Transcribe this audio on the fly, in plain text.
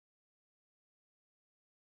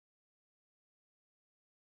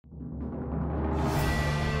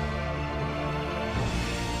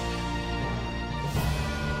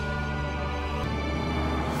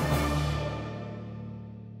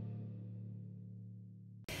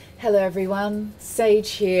Hello everyone,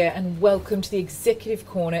 Sage here and welcome to the Executive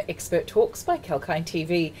Corner Expert Talks by 𝐾𝐞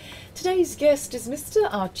TV. Today's guest is Mr.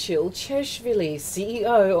 Archil Cheishvili,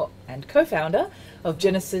 CEO and co-founder of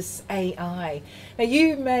GenesisAI. Now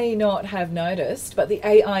you may not have noticed, but the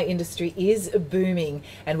AI industry is booming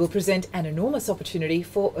and will present an enormous opportunity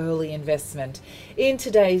for early investment. In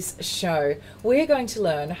today's show, we're going to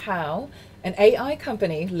learn how an AI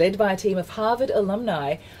company led by a team of Harvard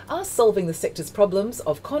alumni are solving the sector's problems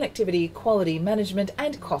of connectivity, quality management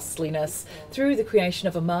and costliness through the creation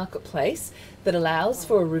of a marketplace that allows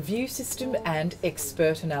for a review system and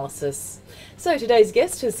expert analysis. So today's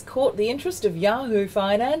guest has caught the interest of Yahoo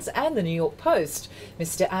Finance and the New York Post,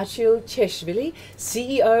 Mr. Archil Cheishvili,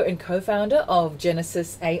 CEO and co-founder of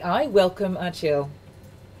GenesisAI. Welcome, Archil.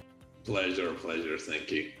 Pleasure, thank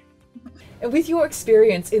you. And with your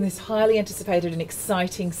experience in this highly anticipated and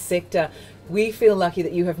exciting sector, we feel lucky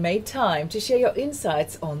that you have made time to share your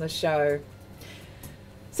insights on the show.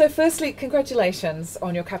 So firstly, congratulations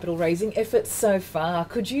on your capital raising efforts so far.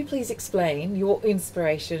 Could you please explain your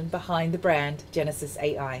inspiration behind the brand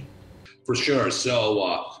GenesisAI? For sure.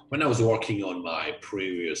 So when I was working on my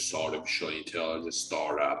previous artificial intelligence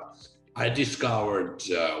startup, I discovered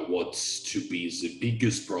what's to be the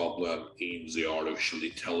biggest problem in the artificial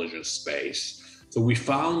intelligence space. So we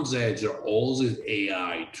found that there are all these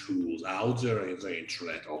AI tools out there in the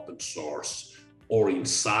internet, open source, or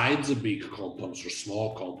inside the big companies or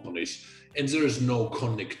small companies, and there is no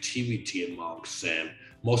connectivity amongst them.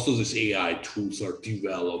 Most of these AI tools are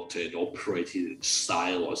developed and operated in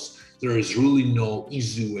silos. There is really no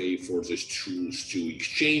easy way for these tools to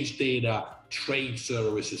exchange data, trade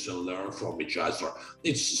services, and learn from each other.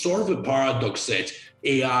 It's sort of a paradox that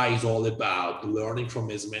AI is all about learning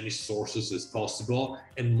from as many sources as possible,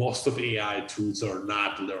 and most of AI tools are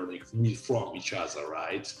not learning from each other,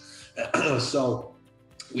 right? So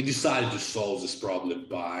we decided to solve this problem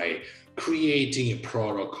by creating a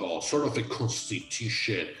protocol, sort of a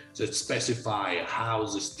constitution that specifies how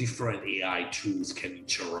these different AI tools can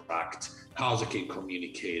interact, how they can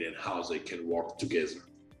communicate, and how they can work together.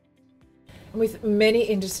 With many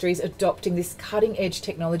industries adopting this cutting-edge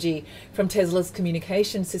technology, from Tesla's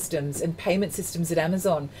communication systems and payment systems at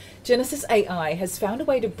Amazon, GenesisAI has found a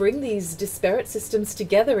way to bring these disparate systems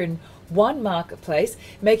together in one marketplace,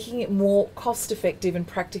 making it more cost-effective and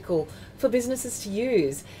practical for businesses to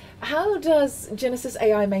use. How does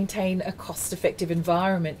GenesisAI maintain a cost-effective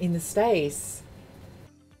environment in the space?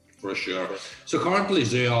 For sure. So currently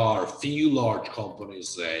there are few large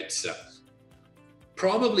companies that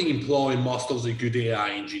probably employ most of the good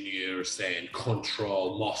AI engineers and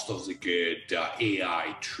control most of the good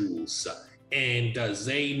AI tools. And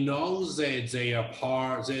they know that they are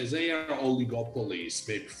oligopolies,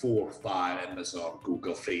 maybe 4 or 5, Amazon,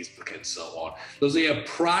 Google, Facebook, and so on. So they are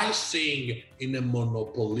pricing in a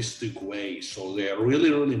monopolistic way. So they are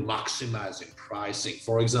really maximizing pricing.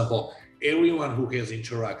 For example, everyone who has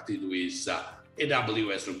interacted with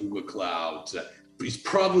AWS or Google Cloud is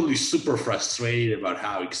probably super frustrated about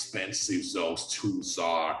how expensive those tools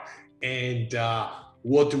are. And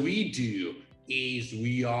what we do is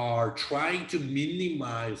we are trying to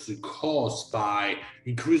minimize the cost by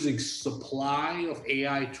increasing supply of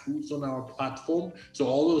AI tools on our platform. So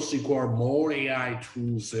all those require more AI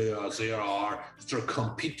tools they're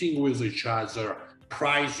competing with each other,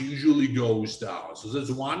 price usually goes down. So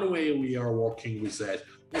that's one way we are working with that.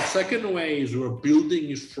 The second way is we're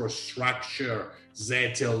building infrastructure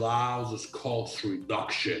that allows us cost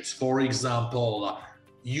reductions. For example,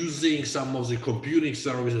 using some of the computing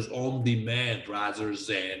services on demand rather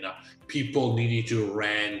than people needing to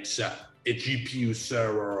rent a GPU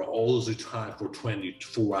server all the time for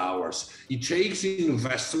 24 hours. It takes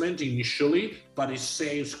investment initially, but it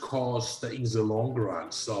saves cost in the long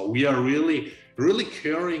run. So we are really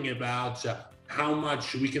caring about how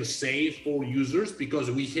much we can save for users, because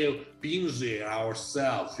we have been there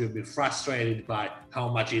ourselves. We've been frustrated by how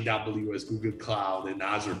much AWS, Google Cloud, and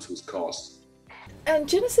other tools cost. And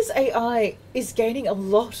GenesisAI is gaining a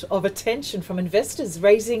lot of attention from investors,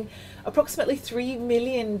 raising approximately $3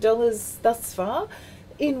 million thus far.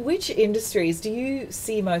 In which industries do you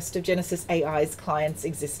see most of GenesisAI's clients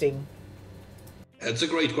existing? That's a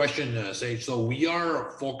great question, Sage. So we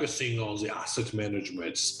are focusing on the asset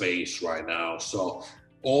management space right now. So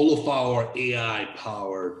all of our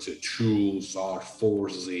AI-powered tools are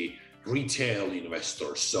for the retail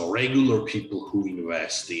investors, so regular people who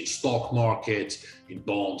invest in stock market, in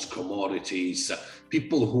bonds, commodities,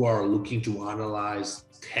 people who are looking to analyze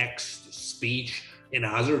text, speech, and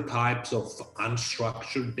other types of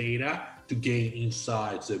unstructured data to gain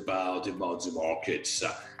insights about the markets.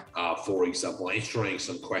 for example, answering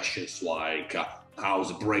some questions like how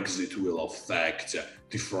the Brexit will affect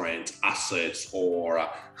different assets, or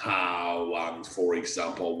how, for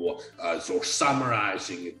example, or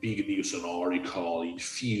summarizing a big news and article in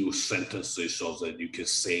few sentences so that you can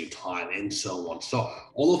save time and so on. So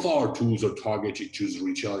all of our tools are targeted to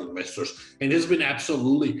retail investors, and it's been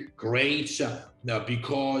absolutely great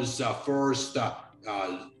because first,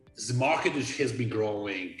 the market has been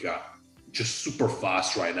growing just super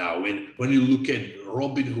fast right now. When you look at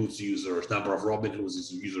Robinhood's users, number of Robinhood's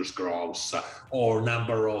users grows, or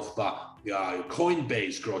number of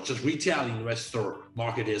Coinbase growth, just retail investor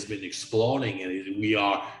market has been exploding, and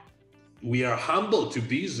we are humbled to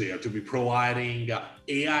be there, to be providing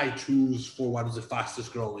AI tools for one of the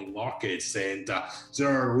fastest growing markets. And there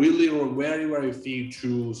are really very, very few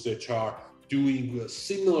tools that are doing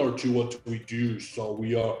similar to what we do. So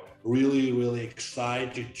we are really, really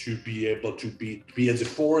excited to be able to be at the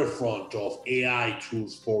forefront of AI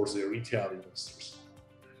tools for the retail investors.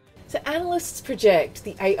 So analysts project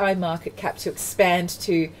the AI market cap to expand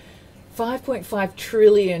to $5.5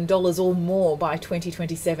 trillion or more by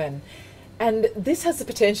 2027. And this has the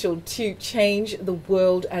potential to change the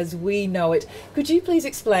world as we know it. Could you please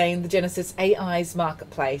explain the GenesisAI's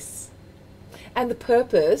marketplace and the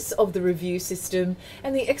purpose of the review system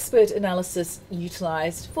and the expert analysis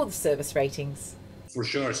utilized for the service ratings? For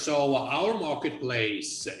sure. So our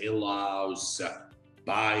marketplace allows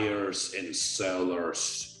buyers and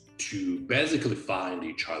sellers to basically find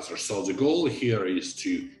each other. So the goal here is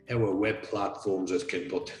to have a web platform that can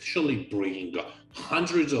potentially bring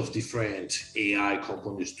hundreds of different AI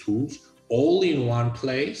companies' tools all in one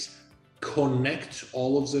place, connect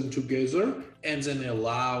all of them together, and then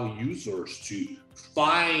allow users to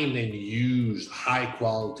find and use high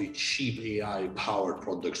quality, cheap AI powered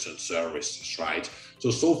products and services, right?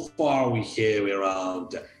 So far we have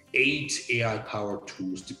around 8 AI powered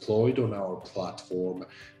tools deployed on our platform.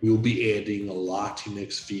 We'll be adding a lot in the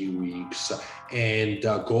next few weeks. And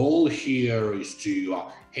the goal here is to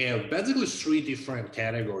have basically 3 different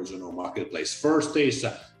categories in our marketplace. First is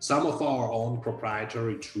some of our own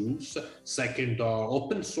proprietary tools. Second are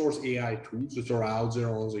open source AI tools that are out there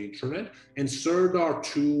on the internet. And third are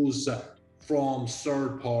tools from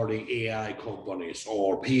third-party AI companies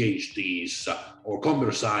or PhDs or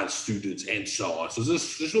computer science students and so on. So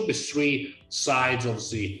this will be 3 sides of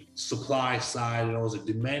the supply side, and on the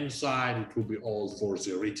demand side, it will be all for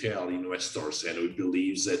the retail investors. And we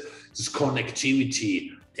believe that this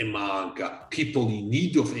connectivity among people in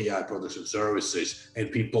need of AI products and services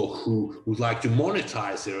and people who would like to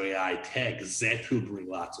monetize their AI tech, that will bring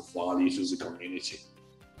lots of value to the community.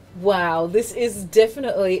 Wow, this is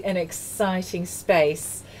definitely an exciting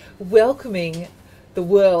space, welcoming the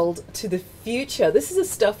world to the future. This is the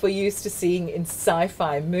stuff we're used to seeing in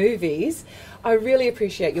sci-fi movies. I really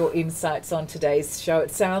appreciate your insights on today's show.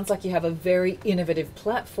 It sounds like you have a very innovative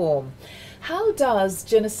platform. How does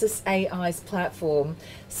GenesisAI's platform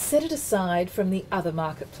set it aside from the other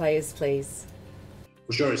market players, please?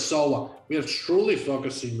 For sure. So we are truly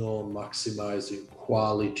focusing on maximizing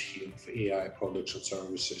quality of AI products and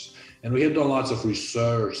services. And we have done lots of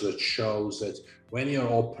research that shows that when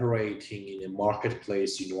you're operating in a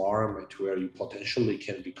marketplace environment where you potentially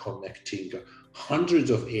can be connecting hundreds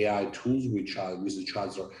of AI tools with each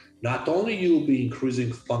other, not only you'll be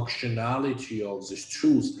increasing functionality of these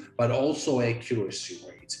tools, but also accuracy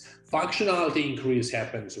rates. Functionality increase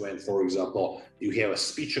happens when, for example, you have a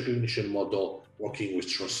speech recognition model working with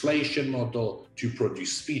translation model to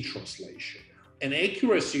produce speech translation. And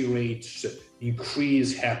accuracy rates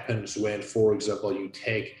increase happens when, for example, you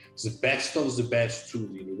take the best of the best tool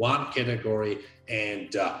in one category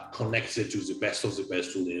and connect it to the best of the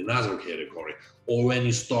best tool in another category. Or when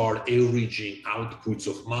you start averaging outputs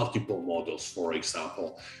of multiple models, for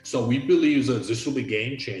example. So we believe that this will be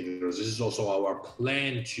game changers. This is also our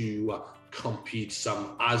plan to compete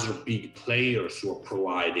some other big players who are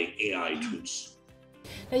providing AI tools.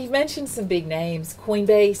 Now, you've mentioned some big names,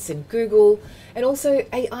 Coinbase and Google, and also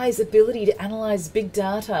AI's ability to analyze big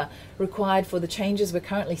data required for the changes we're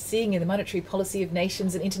currently seeing in the monetary policy of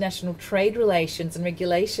nations and international trade relations and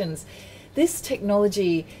regulations. This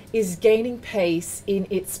technology is gaining pace in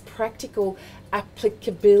its practical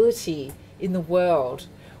applicability in the world.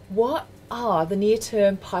 What are the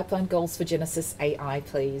near-term pipeline goals for GenesisAI,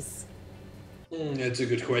 please? That's a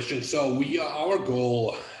good question. So our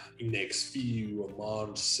goal in next few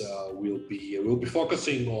months will be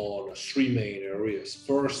focusing on 3 main areas.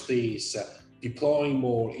 First is deploying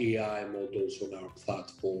more AI models on our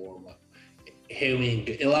platform,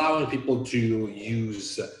 allowing people to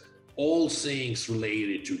use all things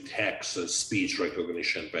related to text and speech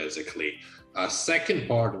recognition, basically. Second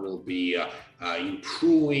part will be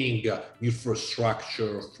improving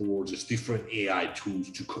infrastructure for these different AI tools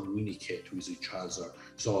to communicate with each other,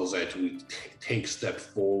 so that we take step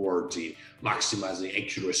forward in maximizing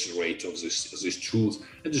accuracy rate of these tools.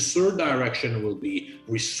 And the third direction will be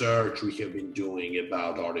research we have been doing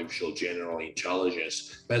about artificial general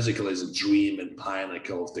intelligence, basically the dream and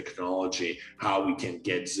pinnacle of technology, how we can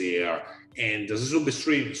get there. And this will be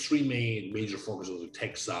three major focus on the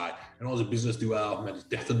tech side, and also business development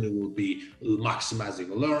definitely will be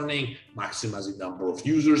maximizing learning, maximizing number of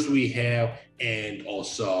users we have, and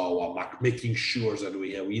also making sure that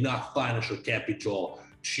we have enough financial capital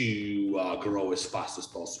to grow as fast as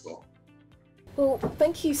possible. Well,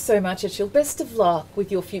 thank you so much, Archil. Best of luck with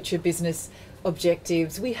your future business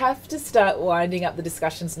objectives. We have to start winding up the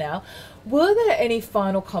discussions now. Were there any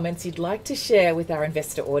final comments you'd like to share with our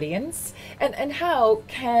investor audience? And how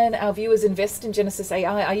can our viewers invest in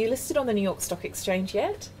GenesisAI? Are you listed on the New York Stock Exchange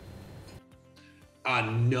yet?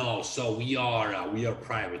 No. So we are a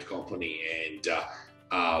private company, and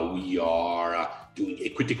we are doing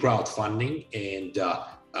equity crowdfunding, and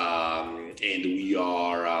we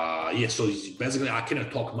are so basically I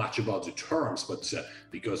cannot talk much about the terms, but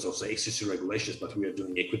because of the SEC regulations, but we are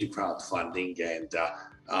doing equity crowdfunding, and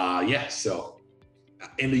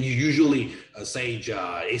and usually Sage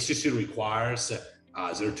SEC requires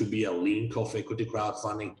there to be a link of equity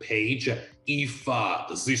crowdfunding page if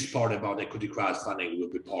this part about equity crowdfunding will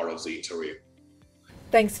be part of the interview.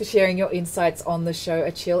 Thanks for sharing your insights on the show,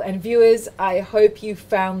 Archil. And viewers, I hope you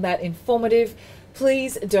found that informative.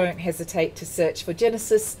 Please don't hesitate to search for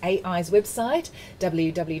GenesisAI's website,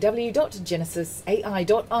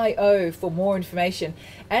 www.genesisai.io, for more information.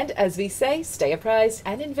 And as we say, stay apprised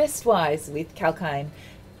and invest wise with 𝐾𝐿𝐼𝐴.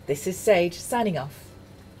 This is Sage signing off.